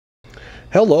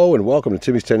Hello and welcome to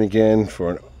Timmy's 10 again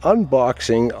for an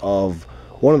unboxing of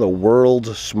one of the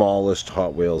world's smallest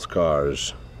Hot Wheels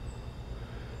cars.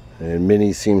 And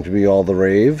minis seem to be all the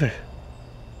rave,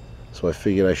 so I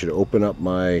figured I should open up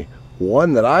my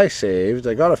one that I saved.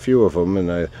 I got a few of them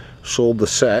and I sold the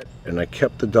set and I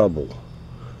kept the double.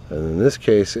 And in this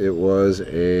case it was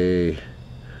a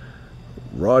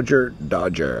Rodger.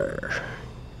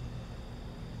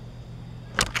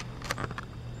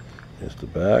 Here's the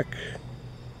back.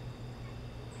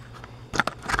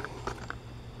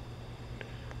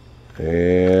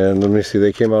 And let me see,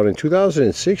 they came out in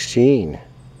 2016.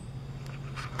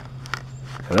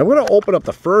 And I'm going to open up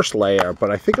the first layer, but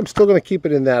I think I'm still going to keep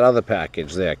it in that other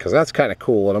package there, because that's kind of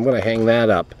cool, and I'm going to hang that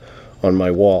up on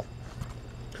my wall.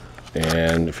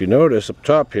 And if you notice up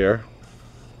top here,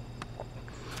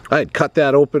 I had cut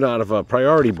that open out of a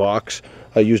priority box.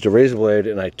 I used a razor blade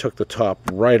and I took the top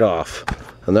right off.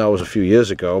 And that was a few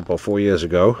years ago, about 4 years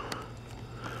ago.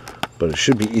 But it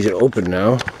should be easy to open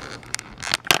now.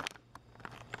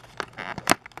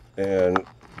 And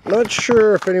not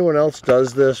sure if anyone else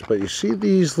does this, but you see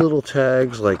these little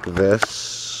tags like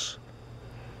this?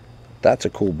 That's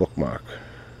a cool bookmark.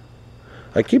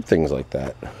 I keep things like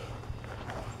that.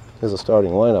 Here's a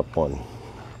starting lineup one.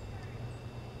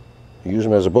 I use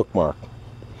them as a bookmark.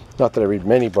 Not that I read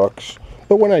many books,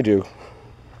 but when I do.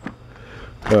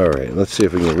 Alright, let's see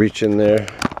if we can reach in there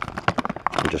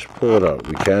and just pull it out.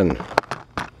 We can.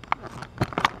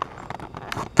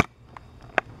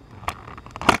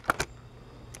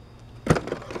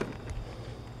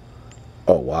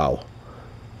 Oh wow,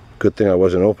 good thing I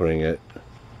wasn't opening it,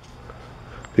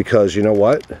 because you know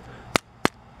what,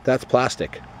 that's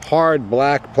plastic, hard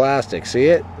black plastic. See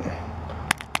it?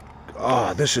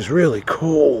 Oh, this is really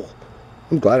cool.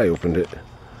 I'm glad I opened it.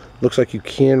 Looks like you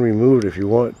can remove it if you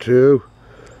want to.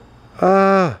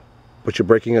 But you're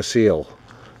breaking a seal.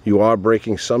 You are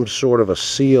breaking some sort of a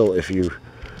seal if you,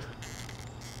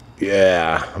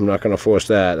 yeah, I'm not gonna force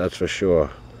that, that's for sure.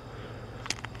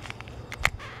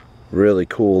 Really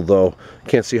cool though.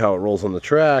 Can't see how it rolls on the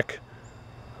track,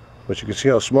 but you can see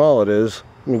how small it is.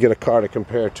 Let me get a car to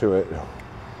compare to it.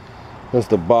 There's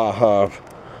the Baja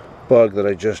Bug that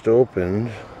I just opened.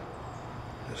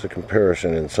 There's a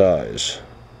comparison in size.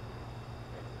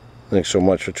 Thanks so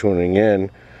much for tuning in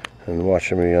and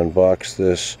watching me unbox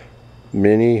this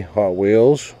mini Hot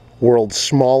Wheels, world's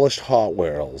smallest Hot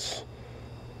Wheels.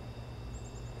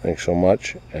 Thanks so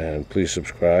much, and please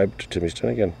subscribe to Timmy's 10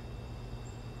 again.